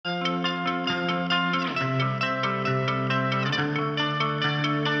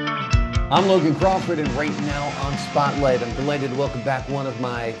I'm Logan Crawford, and right now on Spotlight, I'm delighted to welcome back one of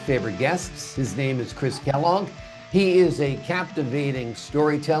my favorite guests. His name is Chris Kellogg. He is a captivating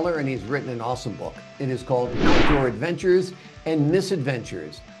storyteller, and he's written an awesome book. It is called Outdoor Adventures and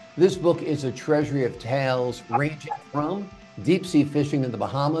Misadventures. This book is a treasury of tales ranging from deep-sea fishing in the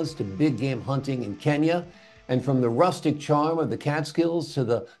Bahamas to big game hunting in Kenya, and from the rustic charm of the Catskills to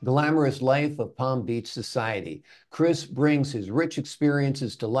the glamorous life of Palm Beach society. Chris brings his rich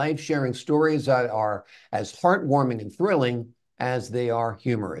experiences to life, sharing stories that are as heartwarming and thrilling as they are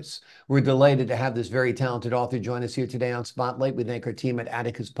humorous. We're delighted to have this very talented author join us here today on Spotlight. We thank our team at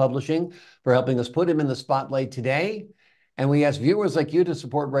Atticus Publishing for helping us put him in the spotlight today. And we ask viewers like you to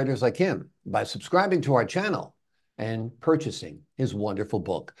support writers like him by subscribing to our channel and purchasing his wonderful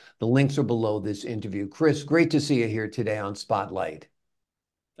book. The links are below this interview. Chris, great to see you here today on Spotlight.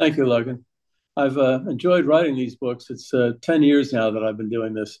 Thank you, Logan. I've enjoyed writing these books. It's 10 years now that I've been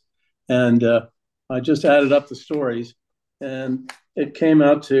doing this. And I just added up the stories, and it came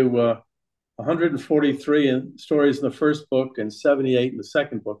out to 143 stories in the first book and 78 in the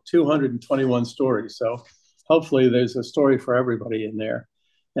second book, 221 stories. So hopefully there's a story for everybody in there.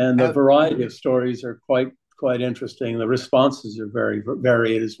 And the variety of stories are quite interesting. The responses are very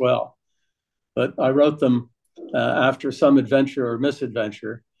varied as well. But I wrote them after some adventure or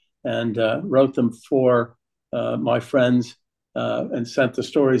misadventure, and wrote them for my friends and sent the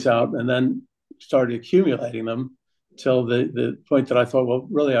stories out, and then started accumulating them till the point that I thought, well,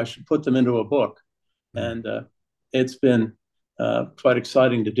 really, I should put them into a book. And it's been quite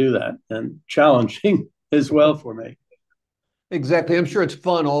exciting to do that, and challenging as well for me. Exactly. I'm sure it's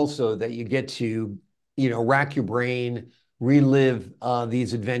fun also that you get to rack your brain, relive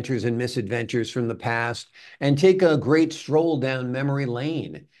these adventures and misadventures from the past, and take a great stroll down memory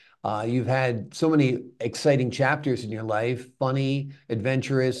lane. You've had so many exciting chapters in your life, funny,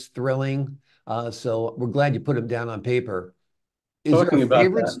 adventurous, thrilling. So we're glad you put them down on paper. Is there a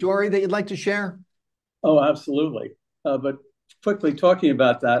favorite story that you'd like to share? Oh, absolutely. But quickly talking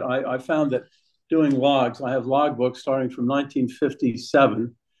about that, I found that doing logs, I have log books starting from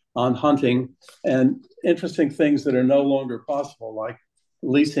 1957 on hunting and interesting things that are no longer possible, like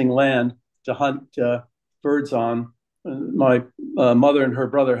leasing land to hunt birds on. My mother and her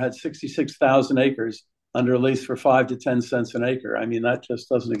brother had 66,000 acres under lease for 5 to 10 cents an acre. I mean, that just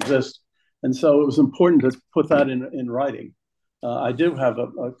doesn't exist. And so it was important to put that in writing. I do have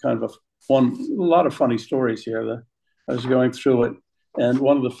a kind of a lot of funny stories here that I was going through it. And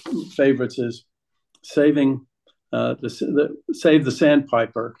one of the favorites is saving Save the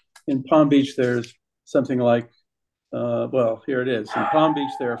Sandpiper. In Palm Beach, there's something like, here it is. In Palm Beach,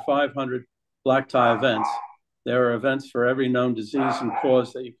 there are 500 black tie events. There are events for every known disease and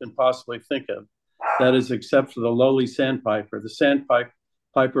cause that you can possibly think of. That is, except for the lowly sandpiper. The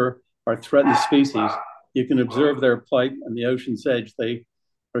sandpiper are threatened species. You can observe their plight on the ocean's edge. They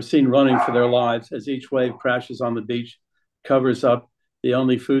are seen running for their lives as each wave crashes on the beach, covers up the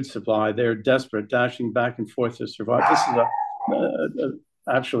only food supply. They're desperate, dashing back and forth to survive. This is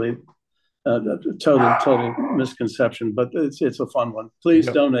actually a total misconception, but it's a fun one. Please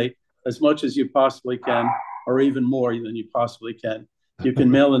donate as much as you possibly can, or even more than you possibly can. You can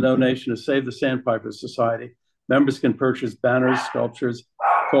mail a donation to Save the Sandpiper Society. Members can purchase banners, sculptures,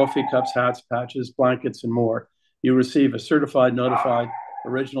 coffee cups, hats, patches, blankets, and more. You receive a certified, notified,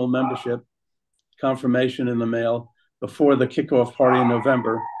 original membership confirmation in the mail before the kickoff party in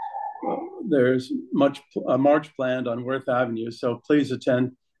November. There's a march planned on Worth Avenue, so please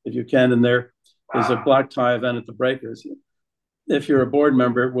attend if you can. And there is a black tie event at the Breakers. If you're a board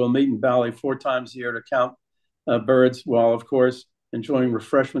member, we'll meet in Bali 4 times a year to count birds, while, of course, enjoying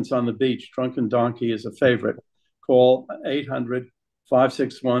refreshments on the beach. Drunken Donkey is a favorite. Call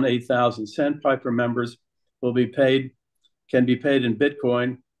 800-561-8000. Sandpiper members can be paid in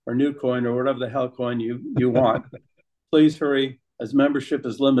Bitcoin or new coin or whatever the hell coin you want. Please hurry, as membership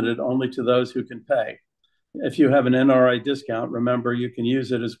is limited only to those who can pay. If you have an NRI discount, remember you can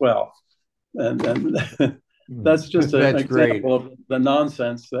use it as well. And that's just an example of the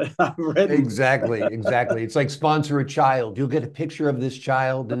nonsense that I've written. Exactly. It's like sponsor a child. You'll get a picture of this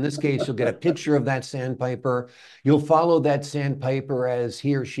child. In this case, you'll get a picture of that sandpiper. You'll follow that sandpiper as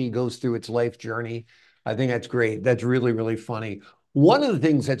he or she goes through its life journey. I think that's great. That's really, really funny. One of the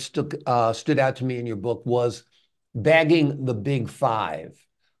things that stood out to me in your book was bagging the big 5.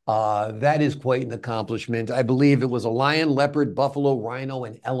 That is quite an accomplishment. I believe it was a lion, leopard, buffalo, rhino,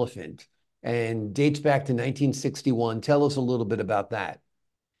 and elephant, and dates back to 1961. Tell us a little bit about that.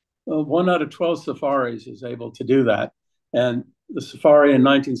 Well, 1 out of 12 safaris is able to do that. And the safari in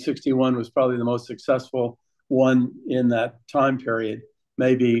 1961 was probably the most successful one in that time period.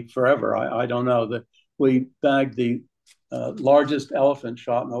 maybe forever. I don't know. That we bagged the largest elephant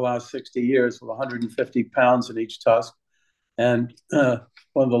shot in the last 60 years with 150 pounds in each tusk, and one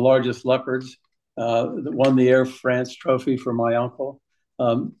of the largest leopards that won the Air France trophy for my uncle.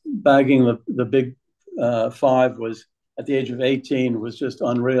 Bagging the big five was at the age of 18 was just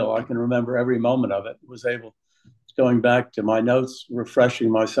unreal. I can remember every moment of it. Was able, going back to my notes, refreshing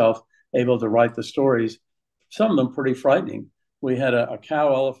myself, able to write the stories. Some of them pretty frightening. We had a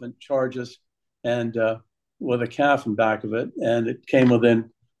cow elephant charge us, and with a calf in back of it, and it came within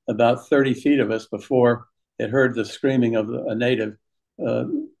about 30 feet of us before it heard the screaming of a native uh,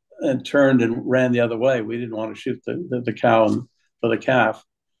 and turned and ran the other way. We didn't want to shoot the cow for the calf.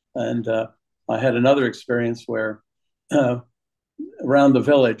 And I had another experience where uh, around the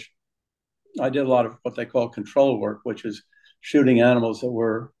village, I did a lot of what they call control work, which is shooting animals that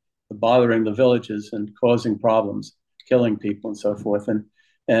were bothering the villages and causing problems, killing people and so forth.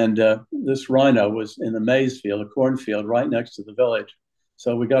 And this rhino was in the maize field, a cornfield right next to the village.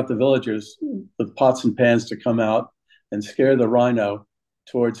 So we got the villagers with pots and pans to come out and scare the rhino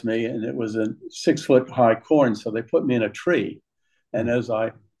towards me. And it was a 6-foot high corn. So they put me in a tree. And as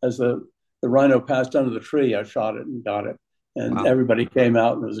the rhino passed under the tree, I shot it and got it. And Wow. everybody came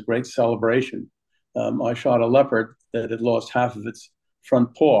out, and it was a great celebration. I shot a leopard that had lost half of its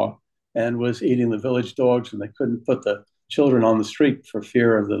front paw and was eating the village dogs, and they couldn't put the children on the street for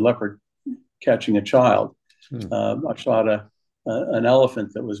fear of the leopard catching a child. I shot an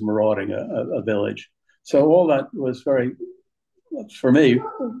elephant that was marauding a village. So all that was very, for me,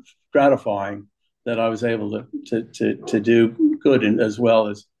 gratifying that I was able to do good, and as well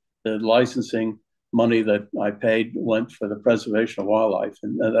as the licensing money that I paid went for the preservation of wildlife,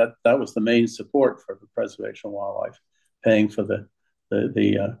 and that was the main support for the preservation of wildlife, paying for the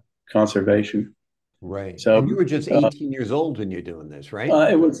conservation. Right. And you So were just 18 years old when you're doing this, right?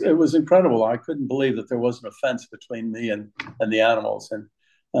 it was incredible. I couldn't believe that there wasn't a fence between me and the animals, and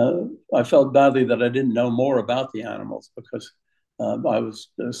I felt badly that I didn't know more about the animals because I was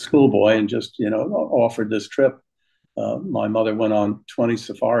a schoolboy and just offered this trip. My mother went on 20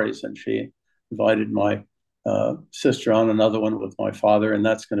 safaris, and she invited my sister on another one with my father, and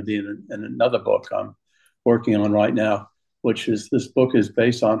that's going to be in another book I'm working on right now, which is this book is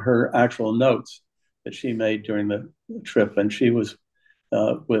based on her actual notes that she made during the trip, and she was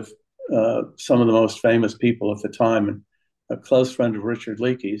with some of the most famous people at the time, and a close friend of Richard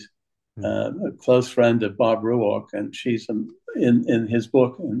Leakey's, a close friend of Bob Ruark, and she's in his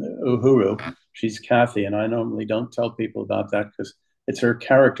book in Uhuru. She's Kathy, and I normally don't tell people about that because it's her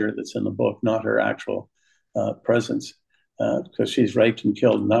character that's in the book, not her actual presence, because she's raped and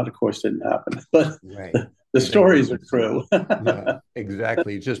killed. And that, of course, didn't happen, but Right. the Thank stories are goodness. true. Yeah,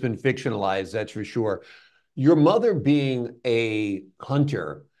 exactly. It's just been fictionalized, that's for sure. Your mother being a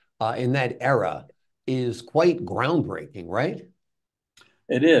hunter in that era is quite groundbreaking, right?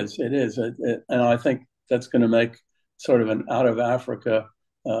 It is, and I think that's going to make sort of an out of Africa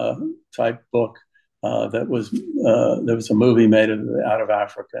uh, type book. There was a movie made of out of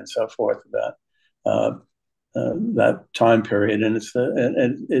Africa and so forth about that time period, and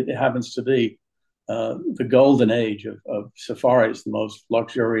it happens to be the golden age of safaris, the most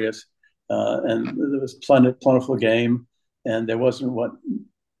luxurious, and there was plentiful game, and there wasn't what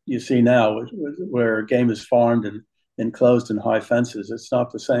you see now, where game is farmed and enclosed in high fences. It's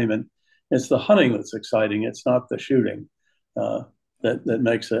not the same, and it's the hunting that's exciting. It's not the shooting uh, that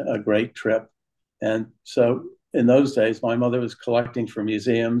makes a great trip. And so, in those days, my mother was collecting for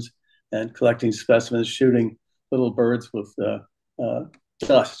museums and collecting specimens, shooting little birds with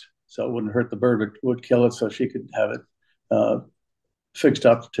dust, so it wouldn't hurt the bird, but would kill it, so she could have it uh, fixed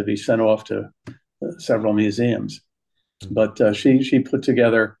up to be sent off to several museums. But she put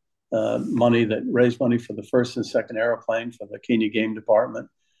together money that raised money for the first and second airplane for the Kenya Game Department,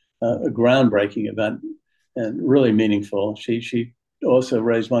 a groundbreaking event and really meaningful. She also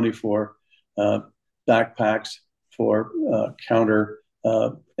raised money for backpacks for counter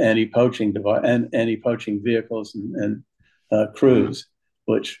anti-poaching device and anti-poaching vehicles and crews,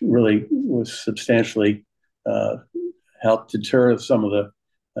 which really was substantially helped deter some of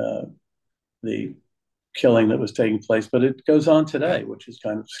the killing that was taking place. But it goes on today, which is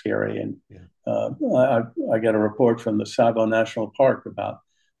kind of scary. And Yeah. I get a report from the Savo National Park about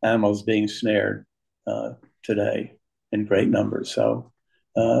animals being snared today in great numbers. So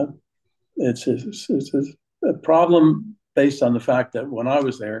it's a problem based on the fact that when I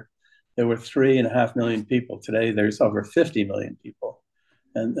was there were 3.5 million people. Today, there's over 50 million people.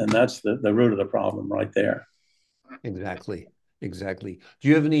 And that's the root of the problem right there. Exactly. Exactly. Do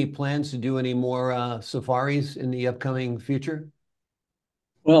you have any plans to do any more safaris in the upcoming future?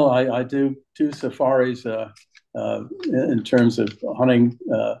 Well, I do safaris in terms of hunting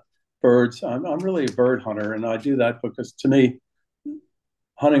birds. I'm really a bird hunter, and I do that because to me,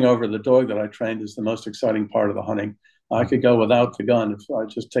 hunting over the dog that I trained is the most exciting part of the hunting. I could go without the gun if I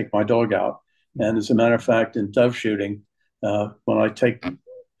just take my dog out. And as a matter of fact, in dove shooting, when I take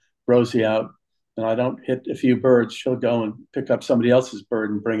Rosie out and I don't hit a few birds, she'll go and pick up somebody else's bird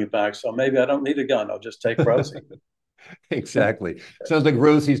and bring it back. So maybe I don't need a gun. I'll just take Rosie. Exactly. Sounds like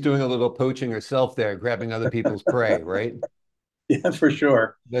Rosie's doing a little poaching herself there, grabbing other people's prey, right? Yeah, for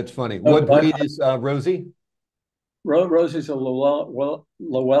sure. That's funny. So What breed is Rosie? Rosie's a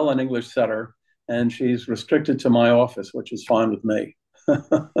Llewellyn English setter, and she's restricted to my office, which is fine with me.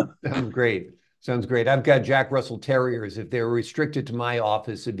 Sounds great. Sounds great. I've got Jack Russell Terriers. If they were restricted to my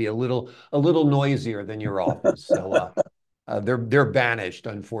office, it'd be a little noisier than your office. So they're banished,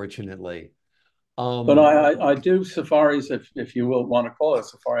 unfortunately. But Um, I do safaris, if you will want to call it a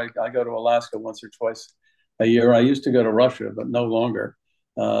safari. I go to Alaska once or twice a year. I used to go to Russia, but no longer.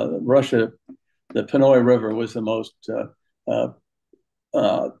 Russia, the Pinoy River was the most uh,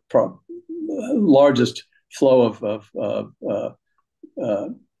 largest flow of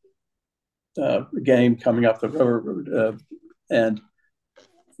game coming up the river, and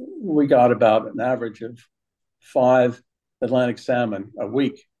we got about an average of 5 Atlantic salmon a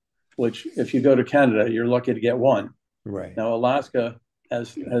week. Which, if you go to Canada, you're lucky to get one. right. Now, Alaska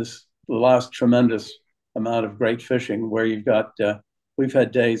has the last tremendous amount of great fishing, where you've got we've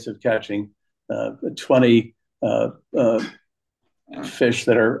had days of catching 20 fish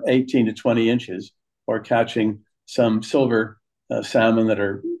that are 18 to 20 inches, or catching some silver salmon that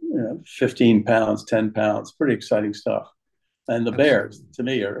are 15 pounds, 10 pounds. Pretty exciting stuff. And the bears, Absolutely. to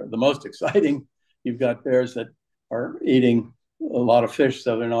me, are the most exciting. You've got bears that are eating a lot of fish,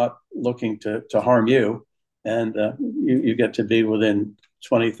 so they're not looking to harm you. And you get to be within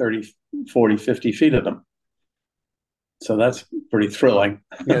 20, 30, 40, 50 feet of them. So that's pretty thrilling.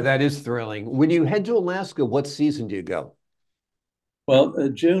 Yeah, that is thrilling. When you head to Alaska, what season do you go? Well,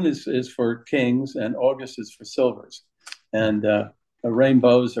 June is for kings, and August is for silvers. And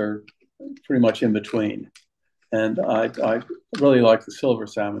rainbows are pretty much in between. And I really like the silver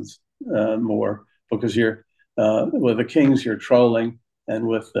salmons more, because you're with the kings you're trolling, and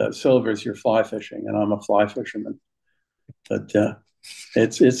with silvers you're fly fishing, and I'm a fly fisherman. But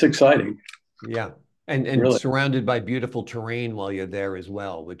it's exciting, Yeah. And really. surrounded by beautiful terrain while you're there as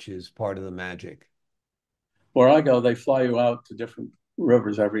well, which is part of the magic. Where I go, they fly you out to different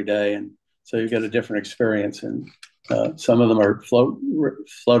rivers every day, and so you get a different experience. And some of them are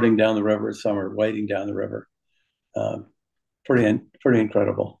floating down the river, some are wading down the river. Uh, pretty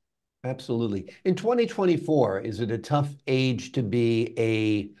incredible. Absolutely. In 2024, is it a tough age to be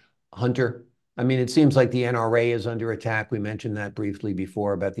a hunter? I mean, it seems like the NRA is under attack. We mentioned that briefly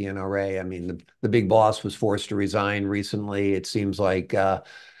before about the NRA. I mean, the big boss was forced to resign recently. It seems like, a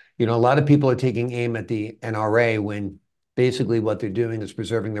lot of people are taking aim at the NRA when basically what they're doing is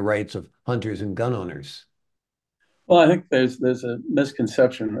preserving the rights of hunters and gun owners. Well, I think there's a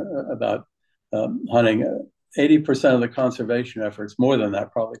misconception about hunting. 80% of the conservation efforts, more than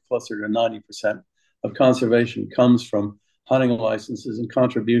that, probably closer to 90% of conservation, comes from hunting licenses and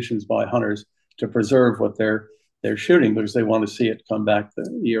contributions by hunters to preserve what they're shooting, because they want to see it come back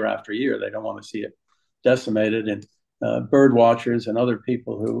year after year. They don't want to see it decimated. And bird watchers and other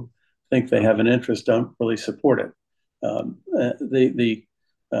people who think they have an interest don't really support it. The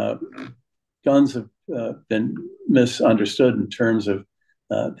guns have been misunderstood in terms of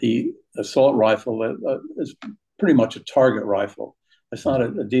the assault rifle that is pretty much a target rifle. It's not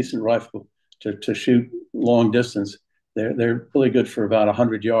a decent rifle to shoot long distance. They're really good for about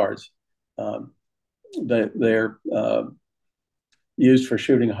 100 yards. Um, they're used for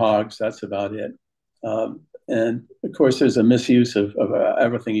shooting hogs. That's about it. And of course, there's a misuse of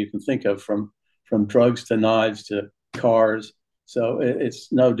everything you can think of, from drugs to knives to cars. So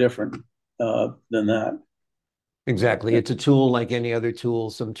it's no different than that. Exactly. It's a tool like any other tool.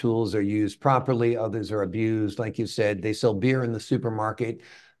 Some tools are used properly, others are abused. Like you said, they sell beer in the supermarket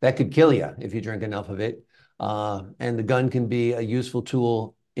that could kill you if you drink enough of it. And the gun can be a useful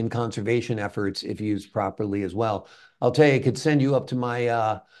tool in conservation efforts if used properly as well. I'll tell you, it could send you up to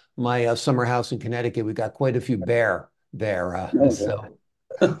my summer house in Connecticut. We've got quite a few bear there. So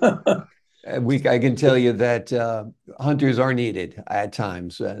I can tell you that hunters are needed at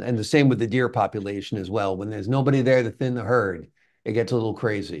times, and the same with the deer population as well. When there's nobody there to thin the herd, it gets a little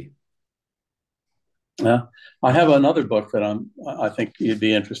crazy. Yeah, I have another book that I think you'd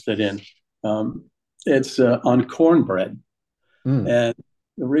be interested in. It's on cornbread, Mm, and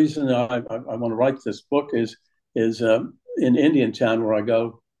the reason I want to write this book is in Indiantown, where I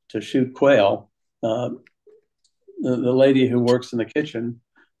go to shoot quail, the lady who works in the kitchen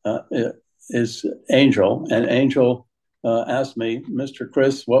is Angel, and Angel asked me, Mr.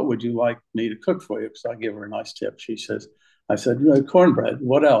 Chris, what would you like me to cook for you? Because I give her a nice tip. I said, cornbread.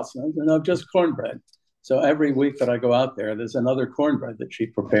 What else? I said, no, just cornbread. So every week that I go out there, there's another cornbread that she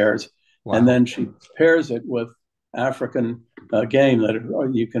prepares. Wow. And then she pairs it with African game that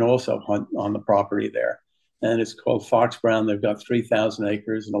you can also hunt on the property there. And it's called fox brown. They've got 3,000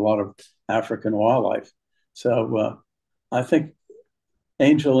 acres and a lot of African wildlife. So I think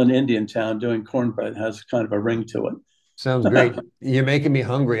Angel in Indiantown doing cornbread has kind of a ring to it. Sounds great. You're making me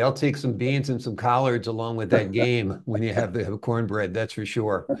hungry. I'll take some beans and some collards along with that game when you have the cornbread, that's for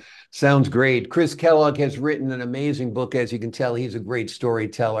sure. Sounds great. Chris Kellogg has written an amazing book. As you can tell, he's a great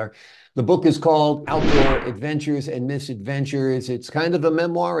storyteller. The book is called Outdoor Adventures and Misadventures. It's kind of a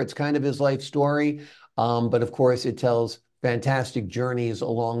memoir. It's kind of his life story. But of course, it tells fantastic journeys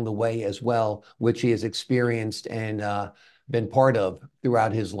along the way as well, which he has experienced and been part of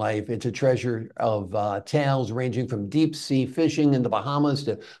throughout his life. It's a treasure of tales ranging from deep sea fishing in the Bahamas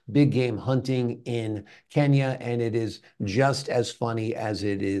to big game hunting in Kenya. And it is just as funny as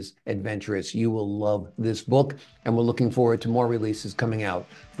it is adventurous. You will love this book, and we're looking forward to more releases coming out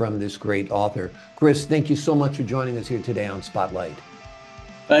from this great author. Chris, thank you so much for joining us here today on Spotlight.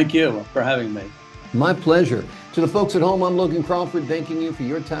 Thank you for having me. My pleasure. To the folks at home, I'm Logan Crawford, thanking you for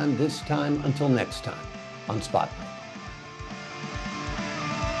your time this time. Until next time on Spotlight.